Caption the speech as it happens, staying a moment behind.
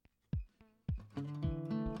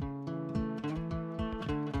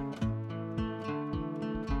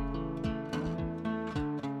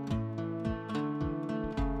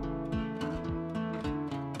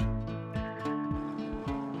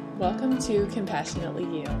Welcome to Compassionately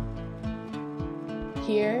You.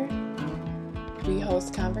 Here, we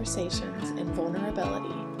host conversations in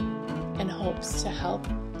vulnerability in hopes to help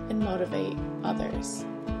and motivate others.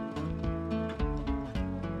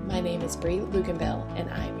 My name is Bree Luganbill,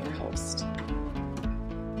 and I am your host.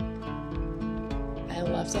 I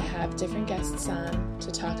love to have different guests on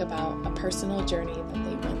to talk about a personal journey that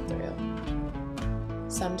they went through.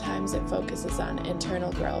 Sometimes it focuses on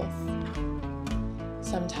internal growth.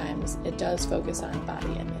 Sometimes it does focus on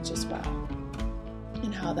body image as well,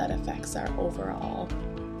 and how that affects our overall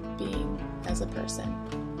being as a person.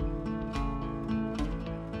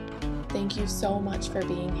 Thank you so much for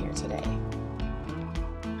being here today.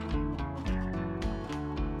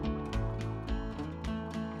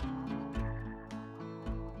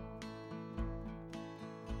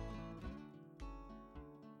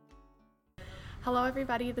 Hello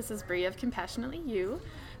everybody, this is Bree of Compassionately You.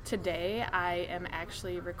 Today I am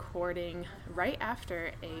actually recording right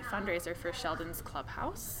after a fundraiser for Sheldon's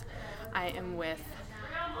Clubhouse. I am with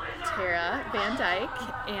Tara Van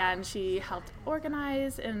Dyke, and she helped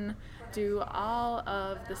organize and do all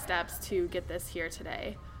of the steps to get this here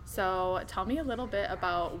today. So tell me a little bit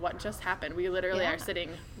about what just happened. We literally are sitting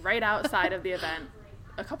right outside of the event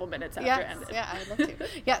a couple minutes after it ended. Yeah, I'd love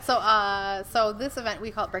to. So this event,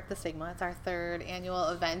 we call it Break the Stigma. It's our third annual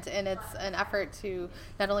event, and it's an effort to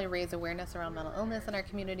not only raise awareness around mental illness in our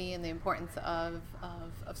community and the importance of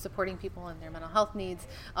supporting people in their mental health needs,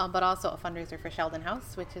 but also a fundraiser for Sheldon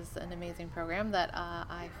House, which is an amazing program that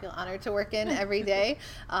I feel honored to work in every day,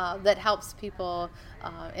 that helps people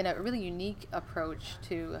in a really unique approach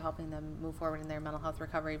to helping them move forward in their mental health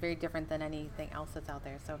recovery, very different than anything else that's out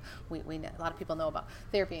there. So we a lot of people know about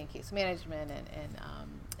therapy and case management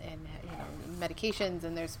and medications,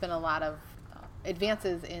 and there's been a lot of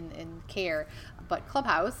advances in care, but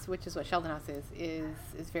Clubhouse, which is what Sheldon House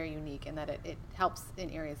is very unique in that it helps in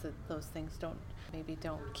areas that those things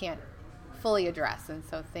can't fully address. And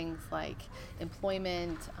so things like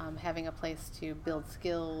employment, having a place to build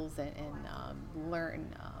skills and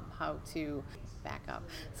learn how to back up.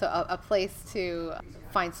 So a place to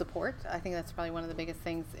find support. I think that's probably one of the biggest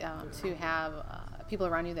things, to have people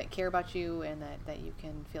around you that care about you and that you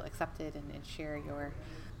can feel accepted and share your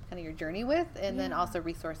journey with, and then also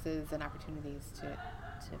resources and opportunities to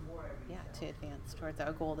advance towards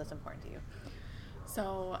a goal that's important to you.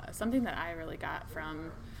 So something that I really got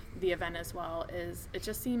from the event as well is it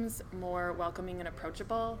just seems more welcoming and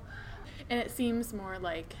approachable, and it seems more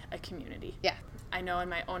like a community. Yeah. I know in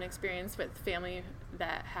my own experience with family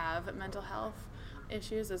that have mental health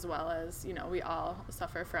issues, as well as, we all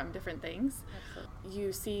suffer from different things. Absolutely.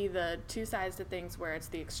 You see the two sides to things where it's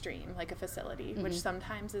the extreme, like a facility, which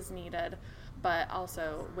sometimes is needed, but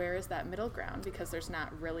also where is that middle ground, because there's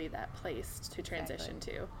not really that place to transition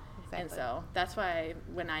to. Exactly. And so that's why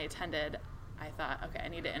when I attended, I thought, okay, I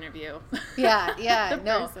need to interview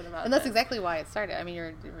person about and that's this. Exactly why it started. I mean,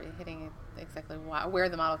 you're hitting exactly where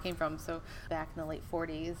the model came from. So back in the late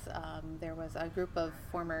 40s, there was a group of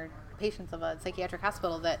former patients of a psychiatric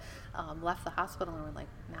hospital that left the hospital and were like,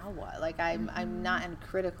 now what? Like, I'm not in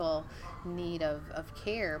critical need of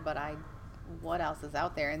care, but what else is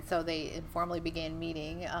out there? And so they informally began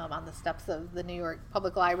meeting on the steps of the New York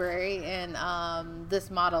Public Library, and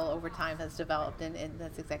this model over time has developed, and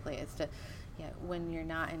that's exactly it. It's to, when you're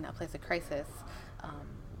not in a place of crisis,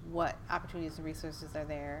 what opportunities and resources are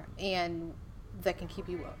there, and that can keep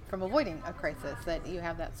you from avoiding a crisis, that you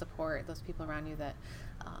have that support, those people around you that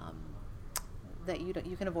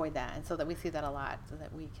you can avoid that. And so that we see that a lot, so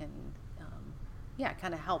that we can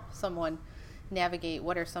kind of help someone navigate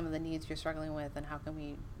what are some of the needs you're struggling with, and how can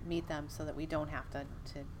we meet them so that we don't have to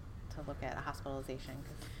look at a hospitalization,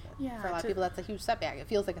 because for a lot of people that's a huge setback. It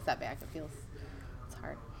feels like a setback. It's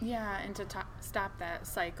hard. Yeah, and to stop that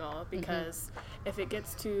cycle, because if it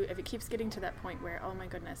keeps getting to that point where, oh my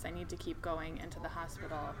goodness, I need to keep going into the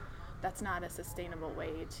hospital, that's not a sustainable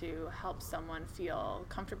way to help someone feel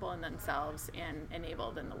comfortable in themselves and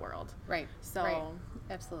enabled in the world. Right. So right.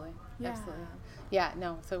 Absolutely. Yeah. Absolutely. Yeah.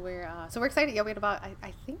 No. So we're excited. Yeah, we had about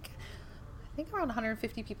I think around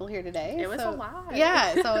 150 people here today. It was a lot.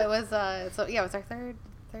 Yeah. So it was it was our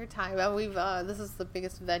third time. We've this is the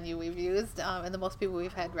biggest venue we've used, and the most people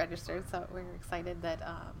we've had registered. So we're excited that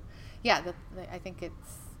I think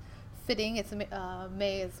it's fitting. It's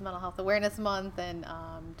May is Mental Health Awareness Month, and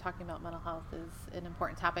talking about mental health is an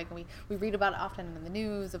important topic. And we read about it often in the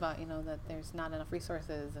news about that there's not enough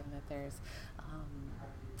resources, and that there's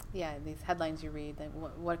these headlines you read. That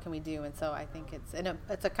what can we do? And so I think it's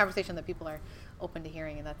a conversation that people are open to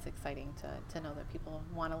hearing, and that's exciting to know that people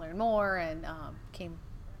want to learn more and came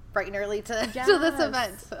bright and early to this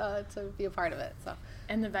event to be a part of it. So.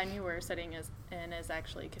 And the venue we're sitting in is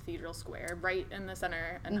actually Cathedral Square, right in the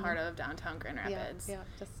center and heart of downtown Grand Rapids. Yeah,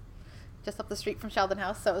 just up the street from Sheldon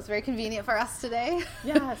House, so it was very convenient for us today.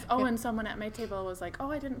 Yes. Oh, and someone at my table was like,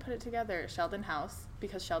 "Oh, I didn't put it together, Sheldon House,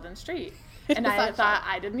 because Sheldon Street." And I thought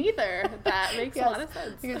I didn't either. That makes a lot of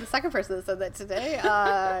sense. You're the second person that said that today.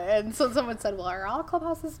 And so someone said, "Well, are all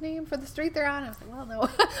clubhouses named for the street they're on?" I was like, "Well, no,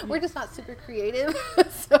 we're just not super creative."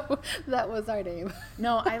 So that was our name.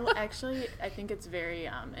 No, I think it's very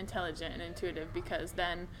intelligent and intuitive, because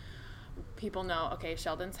then people know, okay,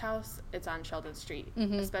 Sheldon's house, it's on Sheldon Street,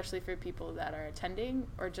 especially for people that are attending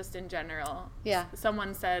or just in general. Yeah.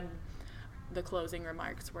 Someone said the closing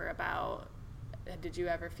remarks were about, did you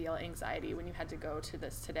ever feel anxiety when you had to go to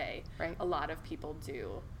this today? Right. A lot of people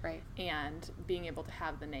do. Right. And being able to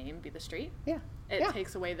have the name be the street, it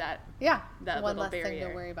takes away that one little less barrier. thing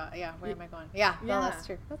to worry about. Yeah, where am I going? Yeah, well, that's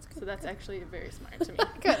true. That's good. So that's actually very smart to me.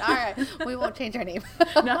 Good. All right. We won't change our name.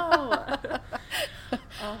 No.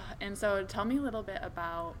 And so tell me a little bit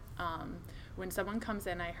about when someone comes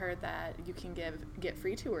in. I heard that you can get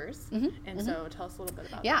free tours. So tell us a little bit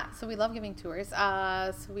about that. Yeah, so we love giving tours.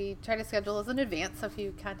 So we try to schedule those in advance. So if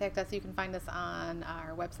you contact us, you can find us on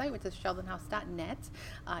our website, which is sheldonhouse.net.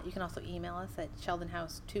 You can also email us at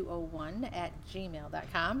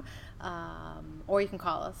sheldonhouse201@gmail.com. Or you can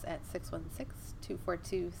call us at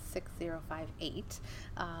 616-242-6058.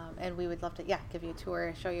 And we would love to, give you a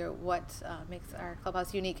tour, show you what makes our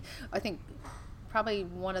clubhouse unique. I think probably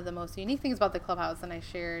one of the most unique things about the clubhouse, and I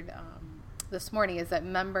shared this morning, is that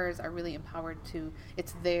members are really empowered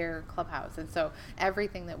it's their clubhouse. And so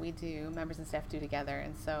everything that we do, members and staff do together.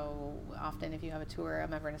 And so often if you have a tour, a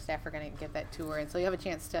member and a staff are going to give that tour. And so you have a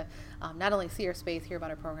chance to not only see our space, hear about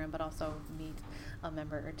our program, but also meet a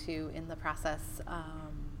member or two in the process.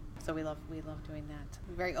 So we love doing that.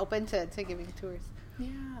 We're very open to giving tours.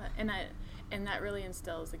 Yeah, and that really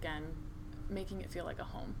instills, again, making it feel like a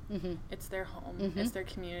home. It's their home, it's their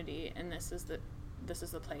community, and this is the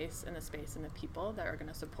place and the space and the people that are going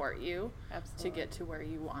to support you to get to where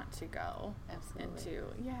you want to go.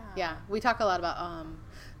 Absolutely. We talk a lot about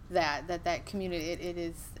that community. It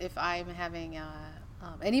is, if I'm having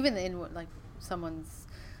and even in like someone's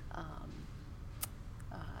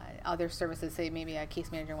other services, say maybe a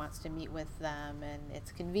case manager wants to meet with them and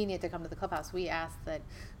it's convenient to come to the clubhouse, we ask that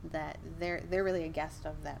they're really a guest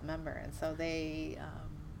of that member, and so they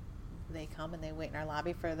come and they wait in our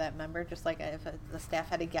lobby for that member, just like if the staff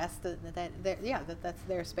had a guest, that's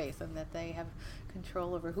their space, and that they have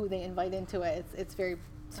control over who they invite into it. It's very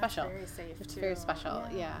special. That's very safe it's too. Very special.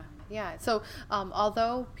 Yeah. So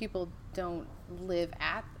although people don't live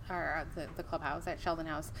at the clubhouse at Sheldon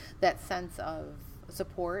House, that sense of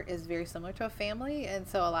support is very similar to a family, and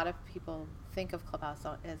so a lot of people think of Clubhouse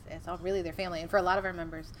as really their family. And for a lot of our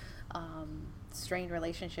members, strained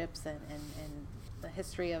relationships and the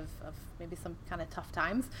history of maybe some kind of tough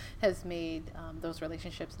times has made those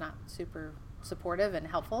relationships not super supportive and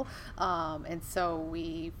helpful. And so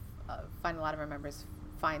we find a lot of our members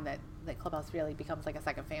find that Clubhouse really becomes like a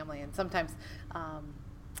second family. And sometimes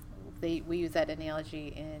we use that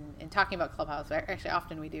analogy in talking about Clubhouse. Actually,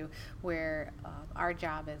 often we do, where our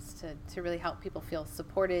job is to really help people feel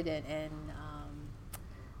supported and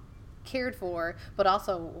cared for, but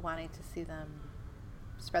also wanting to see them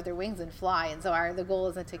spread their wings and fly. And so the goal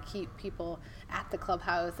isn't to keep people at the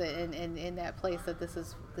clubhouse and in that place that this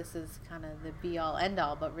is kind of the be all end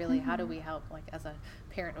all, but really how do we help, like as a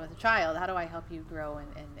parent with a child, how do I help you grow and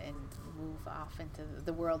move off into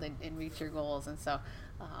the world and reach your goals? And so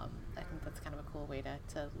I think that's kind of a cool way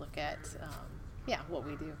to look at what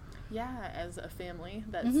we do. Yeah, as a family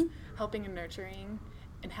that's helping and nurturing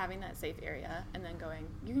and having that safe area, and then going,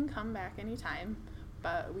 you can come back anytime,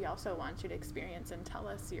 but we also want you to experience and tell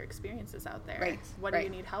us your experiences out there. Right. What do you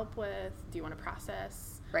need help with? Do you want to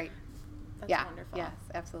process? Right. That's wonderful. Yes,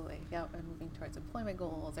 absolutely. Yeah, and moving towards employment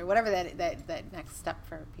goals or whatever that next step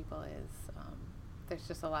for people is. There's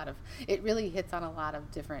just it really hits on a lot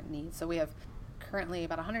of different needs. So we have currently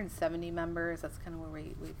about 170 members. That's kind of where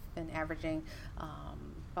we've been averaging.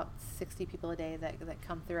 About 60 people a day that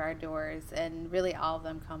come through our doors, and really all of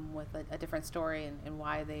them come with a different story and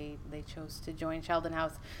why they chose to join Sheldon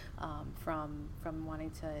House, from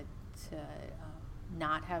wanting to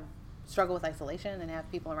not have struggle with isolation and have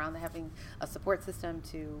people around them, having a support system,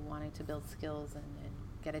 to wanting to build skills and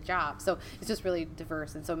get a job. So it's just really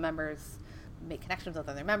diverse, and so members make connections with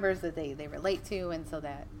other members that they relate to, and so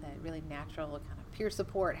that really natural kind of peer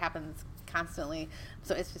support happens constantly.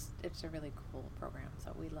 So it's a really cool program.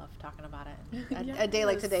 So we love talking about it. A day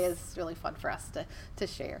like today is really fun for us to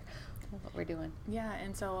share. what we're doing. Yeah,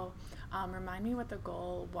 and so remind me what the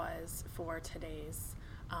goal was for today's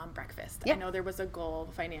breakfast. Yeah. I know there was a goal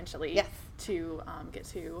financially Yes. to get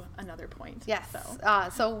to another point. Yes.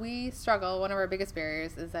 So we struggle. One of our biggest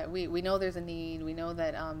barriers is that we know there's a need. We know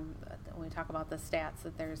that when we talk about the stats,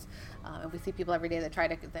 that there's, and we see people every day that try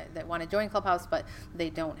to that want to join Clubhouse, but they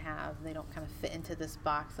don't kind of fit into this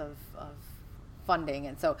box of funding.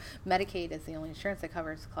 And so Medicaid is the only insurance that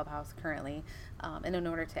covers Clubhouse currently. And in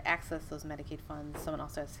order to access those Medicaid funds, someone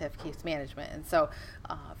also has to have case management. And so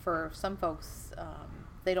for some folks,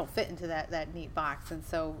 they don't fit into that neat box. And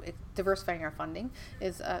so diversifying our funding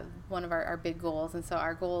is one of our big goals. And so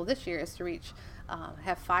our goal this year is to reach,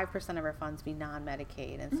 have 5% of our funds be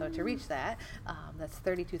non-Medicaid. And so to reach that, that's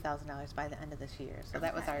 $32,000 by the end of this year. So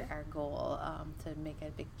that was our goal, to make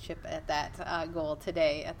a big chip at that goal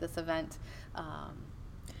today at this event.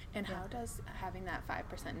 And how does having that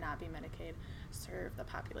 5% not be Medicaid serve the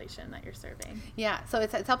population that you're serving? Yeah, so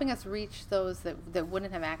it's helping us reach those that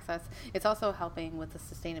wouldn't have access. It's also helping with the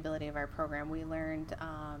sustainability of our program. We learned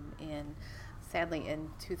sadly in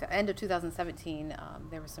end of 2017,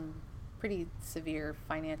 there were some pretty severe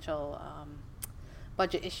financial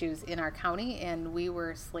budget issues in our county, and we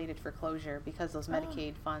were slated for closure because those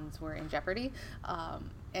Medicaid funds were in jeopardy.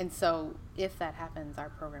 And so if that happens, our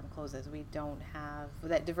program closes. We don't have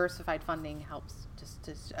that diversified funding helps just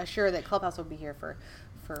to assure that Clubhouse will be here for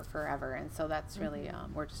forever. And so that's really,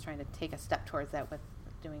 we're just trying to take a step towards that with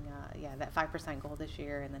doing that 5% goal this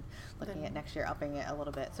year, and then looking at next year upping it a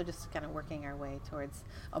little bit. So just kind of working our way towards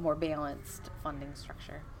a more balanced funding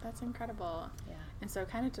structure. That's incredible. Yeah. And so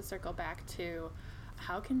kind of to circle back to,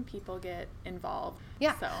 how can people get involved?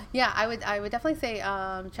 I would definitely say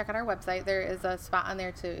check out our website. There is a spot on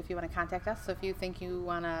there if you want to contact us. So if you think you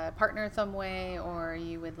want to partner in some way, or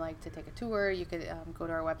you would like to take a tour, you could go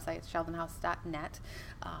to our website. It's sheldonhouse.net.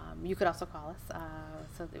 You could also call us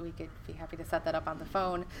so that we could be happy to set that up on the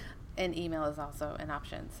phone. And email is also an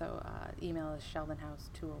option. So email is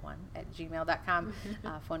sheldonhouse201@gmail.com.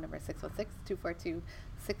 Phone number is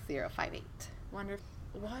 616-242-6058. Wonderful.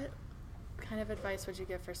 What kind of advice would you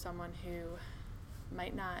give for someone who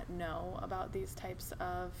might not know about these types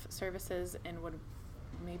of services and would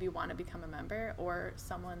maybe want to become a member, or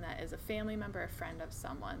someone that is a family member, a friend of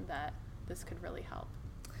someone that this could really help?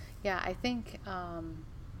 Yeah, I think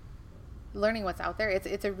learning what's out there,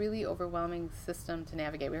 it's a really overwhelming system to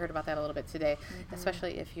navigate. We heard about that a little bit today,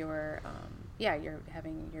 especially if you're you're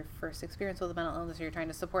having your first experience with a mental illness, or you're trying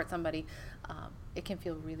to support somebody. It can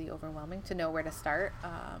feel really overwhelming to know where to start,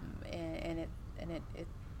 and it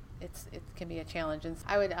can be a challenge. And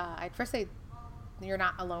I'd first say you're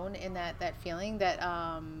not alone in that feeling that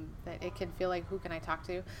it can feel like, who can I talk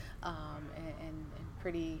to, and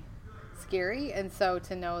pretty scary. And so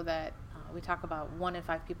to know that we talk about 1 in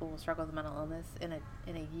 5 people will struggle with mental illness in a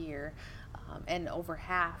year, and over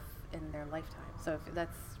half in their lifetime. So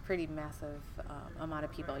that's pretty massive amount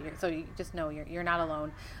of people. So you just know you're not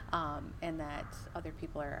alone, and that other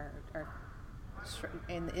people are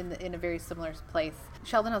in a very similar place.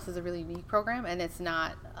 Sheldon House is a really unique program, and it's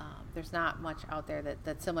not there's not much out there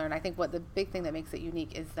that's similar. And I think what the big thing that makes it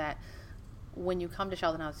unique is that when you come to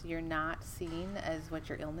Sheldon House, you're not seen as what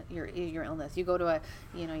your illness. You go to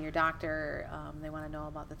your doctor, they want to know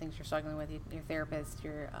about the things you're struggling with. Your therapist,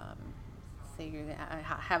 say you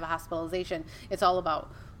have a hospitalization. It's all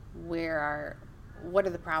about what are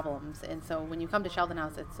the problems. And so when you come to Sheldon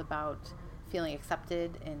House, it's about feeling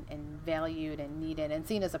accepted and valued and needed and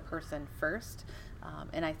seen as a person first.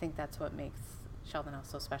 And I think that's what makes Sheldon House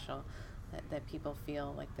so special, that people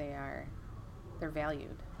feel like they're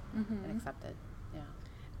valued and accepted. Yeah.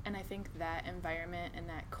 And I think that environment and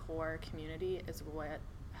that core community is what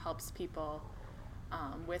helps people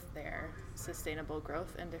with their sustainable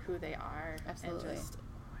growth into who they are. Absolutely. And just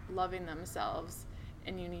loving themselves.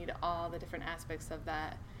 And you need all the different aspects of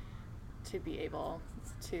that to be able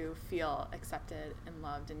to feel accepted and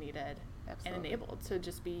loved and needed. Absolutely. And enabled to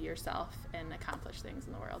just be yourself and accomplish things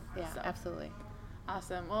in the world. Yeah, absolutely.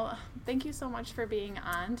 Awesome. Well, thank you so much for being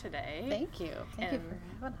on today. Thank you. Thank you for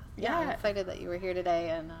having us. Yeah, I'm excited that you were here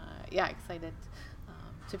today, and excited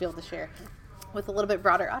to be able to share with a little bit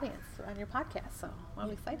broader audience on your podcast. So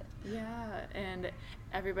I'm excited. Yeah, and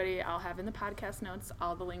everybody, I'll have in the podcast notes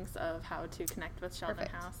all the links of how to connect with Sheldon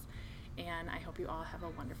House, and I hope you all have a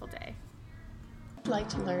wonderful day. If you'd like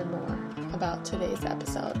to learn more about today's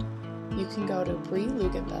episode, you can go to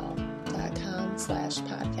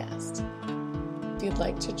breeluganville.com/podcast. If you'd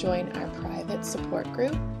like to join our private support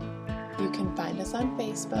group, you can find us on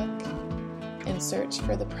Facebook and search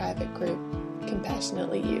for the private group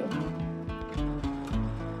Compassionately You.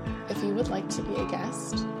 If you would like to be a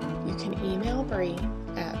guest, you can email Bree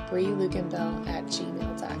at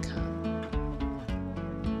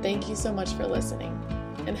breeluganville@gmail.com. Thank you so much for listening,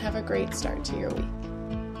 and have a great start to your week.